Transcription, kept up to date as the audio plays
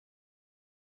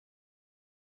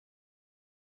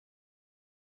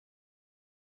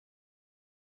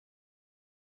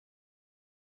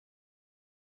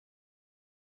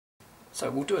So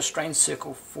we'll do a strain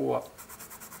circle for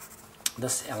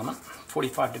this element,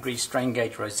 45 degree strain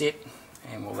gauge rosette,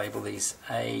 and we'll label these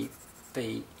A,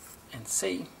 B and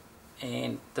C,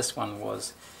 and this one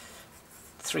was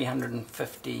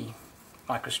 350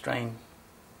 microstrain,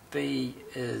 B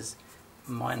is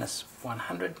minus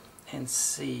 100 and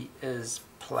C is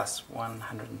plus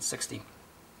 160.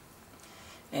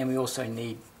 And we also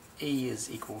need E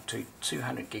is equal to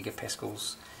 200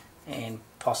 gigapascals and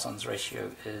Poisson's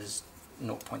ratio is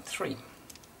 0.3.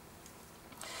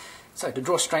 So to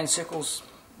draw strain circles,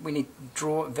 we need to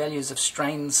draw values of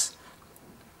strains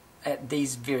at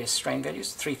these various strain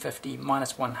values, 350,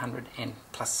 minus 100 and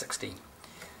plus 60.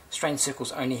 Strain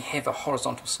circles only have a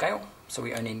horizontal scale, so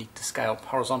we only need to scale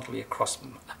horizontally across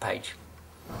a page.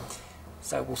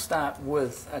 So we'll start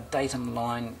with a datum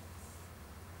line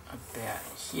about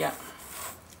here,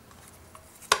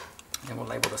 and we'll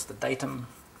label this the datum,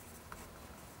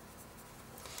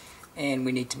 and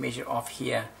we need to measure off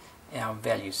here our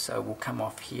values. So we'll come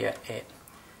off here at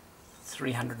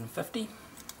 350,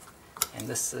 and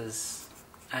this is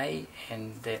A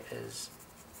and that is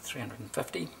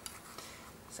 350,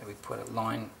 so we put a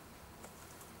line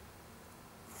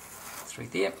through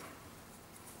there.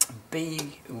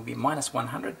 B will be minus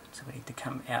 100, so we need to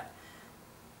come out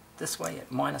this way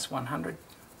at minus 100,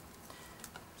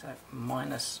 so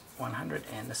minus 100,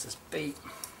 and this is B.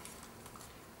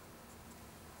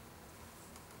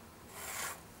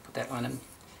 Put that line in.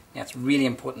 Now it's really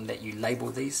important that you label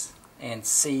these, and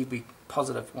C will be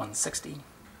positive 160,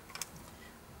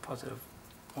 positive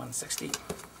 160.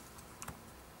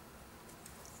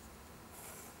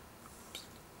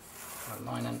 Put a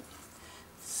line in.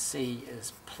 C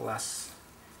is plus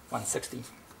 160.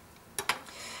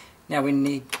 Now we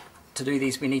need to do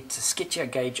these, we need to sketch our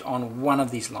gauge on one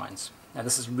of these lines. Now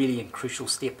this is really a crucial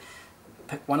step.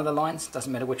 Pick one of the lines,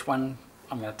 doesn't matter which one.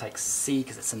 I'm going to take C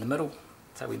because it's in the middle.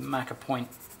 So we mark a point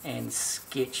and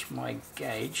sketch my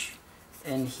gauge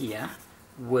in here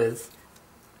with,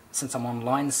 since I'm on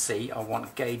line C, I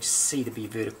want gauge C to be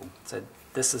vertical. So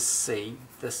this is C,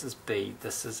 this is B,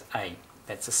 this is A.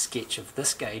 That's a sketch of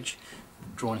this gauge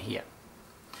drawn here.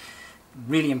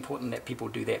 Really important that people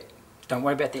do that. Don't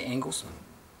worry about the angles.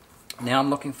 Now I'm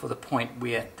looking for the point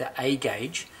where the A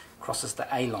gauge crosses the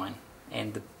A line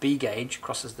and the B gauge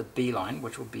crosses the B line,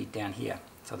 which will be down here.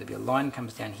 So there'll be a line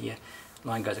comes down here,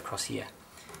 line goes across here.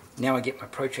 Now I get my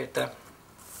protractor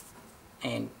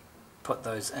and put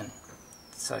those in.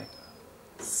 So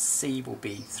C will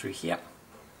be through here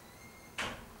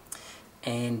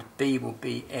and B will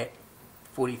be at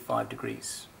 45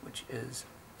 degrees, which is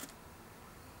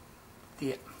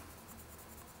there.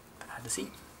 Hard to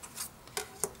see.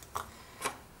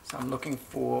 So I'm looking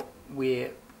for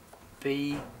where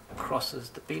B crosses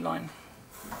the B line,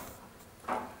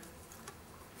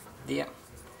 there,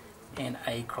 and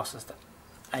A crosses the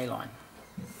A line,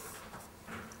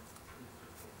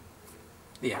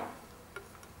 there.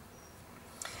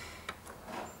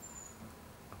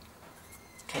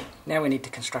 Okay, now we need to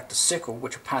construct a circle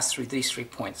which will pass through these 3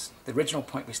 points. The original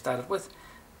point we started with,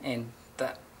 and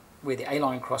where the A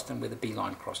line crossed and where the B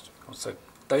line crossed. So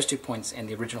those 2 points and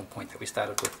the original point that we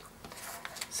started with.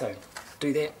 So to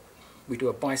do that, we do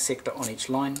a bisector on each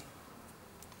line.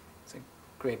 So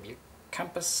grab your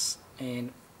compass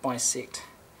and bisect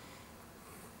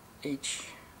each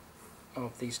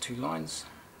of these 2 lines.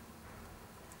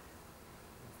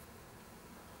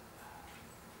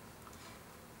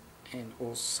 And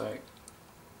also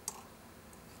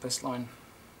this line.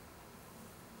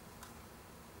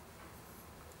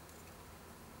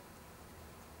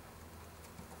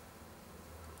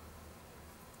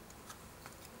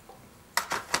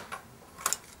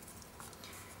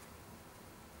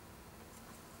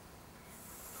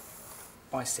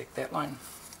 Bisect that line,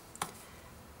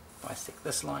 bisect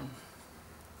this line,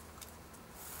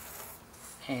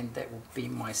 and that will be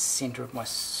my center of my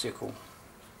circle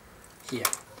here.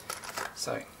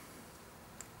 So,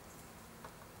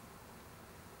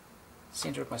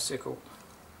 center of my circle,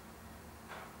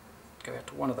 go out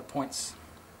to one of the points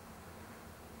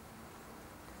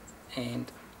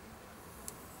and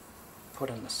put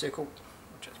in the circle,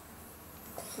 which is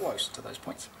close to those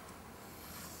points.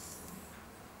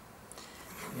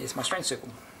 There's my strain circle.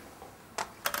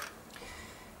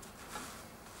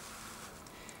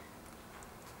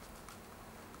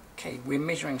 Okay, we're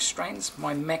measuring strains.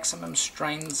 My maximum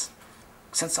strains,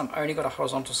 since I've only got a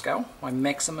horizontal scale, my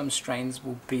maximum strains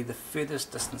will be the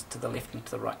furthest distance to the left and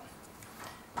to the right.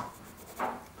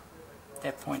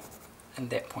 That point and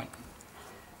that point.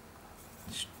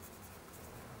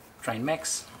 Strain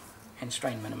max and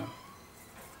strain minimum.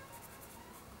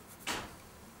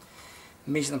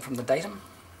 measure them from the datum.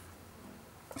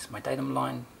 This is my datum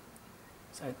line.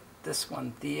 So this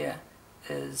one there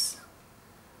is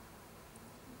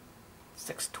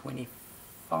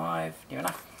 625, near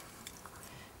enough.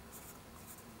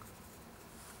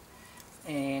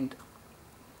 And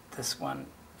this one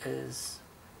is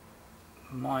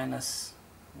minus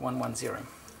 110.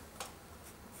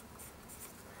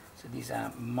 So these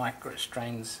are micro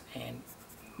strains and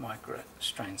micro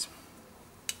strains.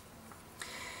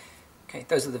 Okay,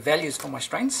 those are the values for my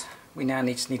strains. We now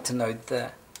need to know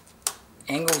the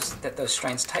angles that those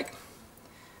strains take.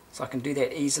 So I can do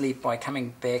that easily by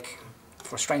coming back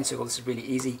for a strain circle. This is really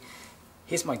easy.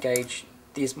 Here's my gauge,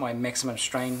 there's my maximum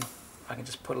strain. I can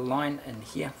just put a line in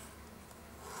here.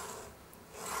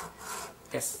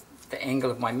 That's the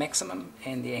angle of my maximum,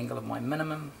 and the angle of my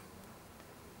minimum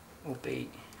will be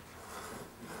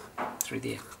through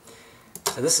there.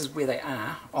 So this is where they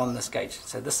are on this gauge.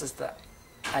 So this is the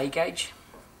A gauge,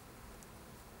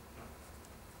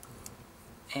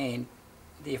 and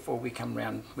therefore we can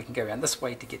go around this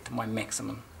way to get to my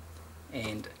maximum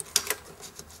and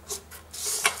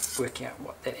work out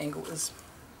what that angle is,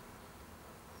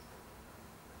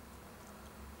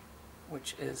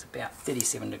 which is about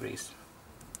 37 degrees.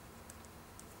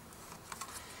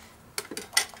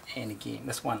 And again,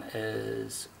 this one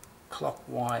is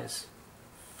clockwise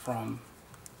from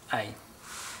A.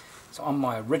 So on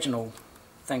my original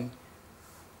thing,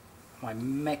 my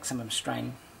maximum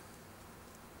strain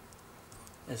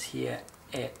is here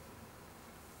at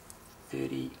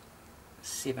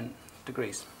 37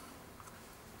 degrees.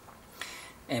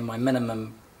 And my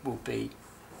minimum will be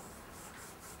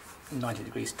 90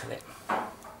 degrees to that.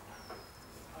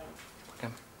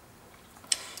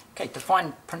 Okay, to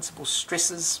find principal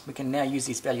stresses, we can now use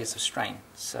these values of strain.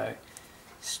 So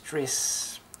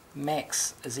stress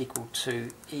max is equal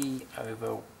to E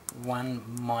over 1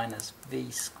 minus V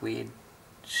squared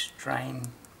strain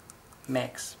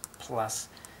max plus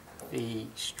V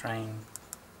strain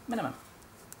minimum.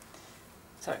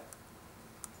 So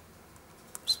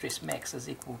stress max is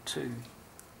equal to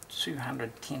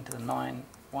 210 to the 9,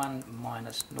 1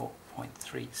 minus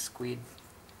 0.3 squared,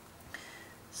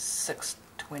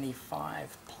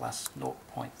 625 plus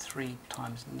 0.3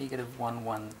 times negative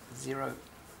 110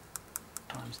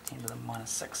 times 10 to the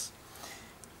minus 6,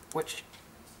 which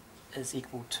is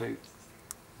equal to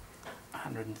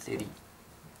 130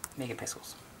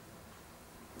 megapascals.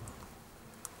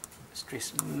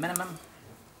 Stress minimum,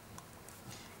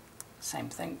 same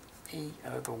thing, E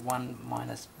over 1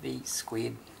 minus V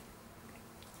squared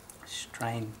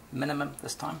strain minimum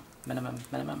this time,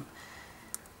 minimum,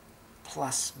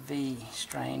 plus V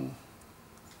strain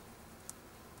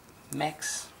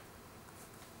max,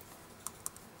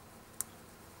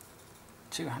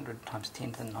 200 times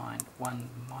 10 to the 9, 1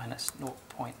 minus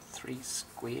 0.3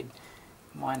 squared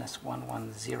minus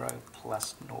 110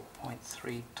 plus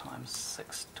 0.3 times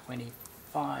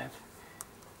 625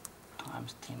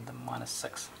 times 10 to the minus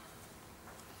 6,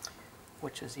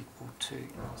 which is equal to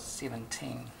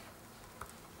 17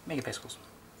 megapascals.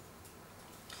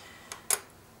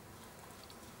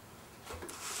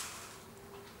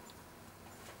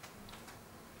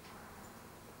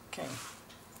 Okay.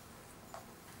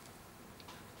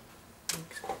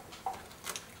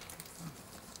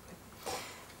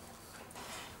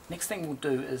 Next thing we'll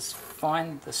do is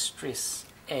find the stress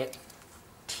at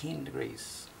 10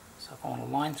 degrees. So if I want a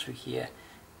line through here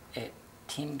at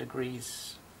 10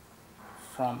 degrees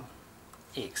from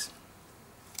X.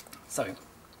 So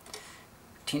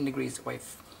 10 degrees away,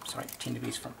 10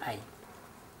 degrees from A.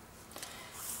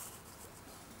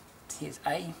 Here's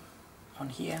A on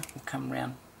here, we'll come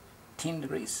around 10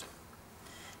 degrees.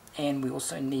 And we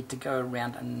also need to go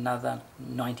around another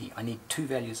 90. I need two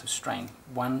values of strain,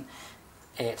 one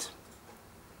at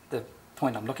the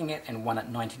point I'm looking at and one at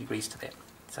 90 degrees to that.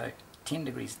 So 10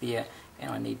 degrees there,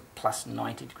 and I need plus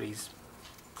 90 degrees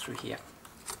through here.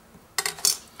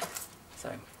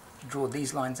 So draw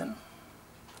these lines in.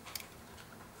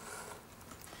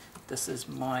 This is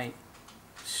my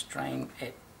strain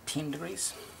at 10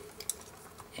 degrees,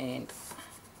 and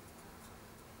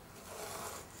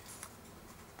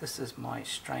this is my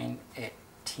strain at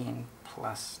 10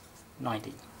 plus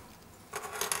 90.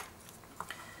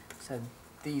 So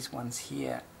these ones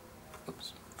here,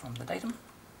 oops, from the datum,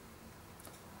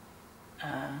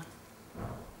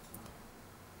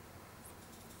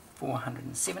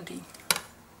 470,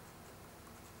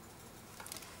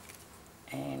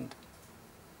 and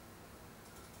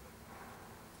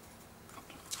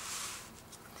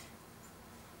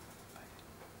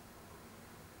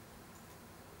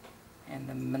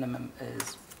the minimum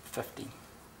is 50.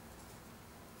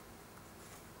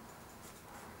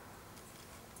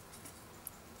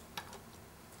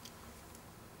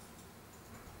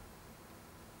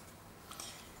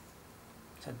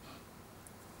 So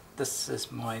this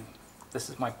is my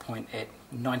point at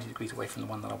 90 degrees away from the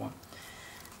one that I want.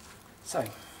 So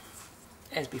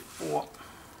as before,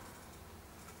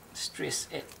 stress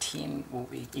at 10 will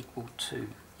be equal to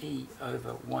E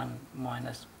over 1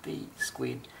 minus V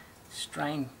squared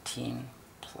strain 10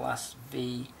 plus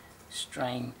V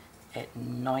strain at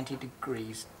 90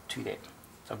 degrees to that.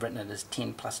 So I've written it as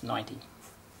 10 plus 90.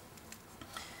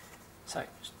 So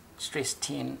stress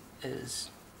 10 is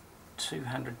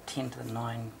 210 to the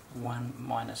 9, 1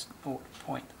 minus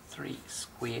 0.3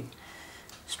 squared.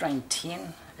 Strain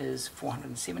 10 is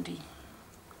 470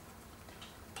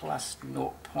 plus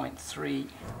 0.3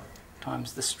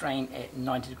 times the strain at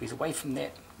 90 degrees away from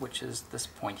that, which is this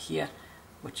point here,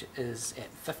 which is at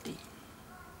 50,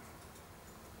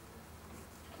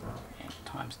 and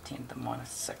times 10 to the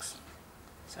minus 6.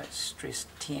 So stress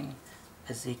 10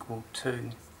 is equal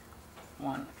to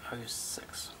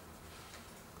 106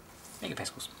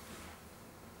 megapascals.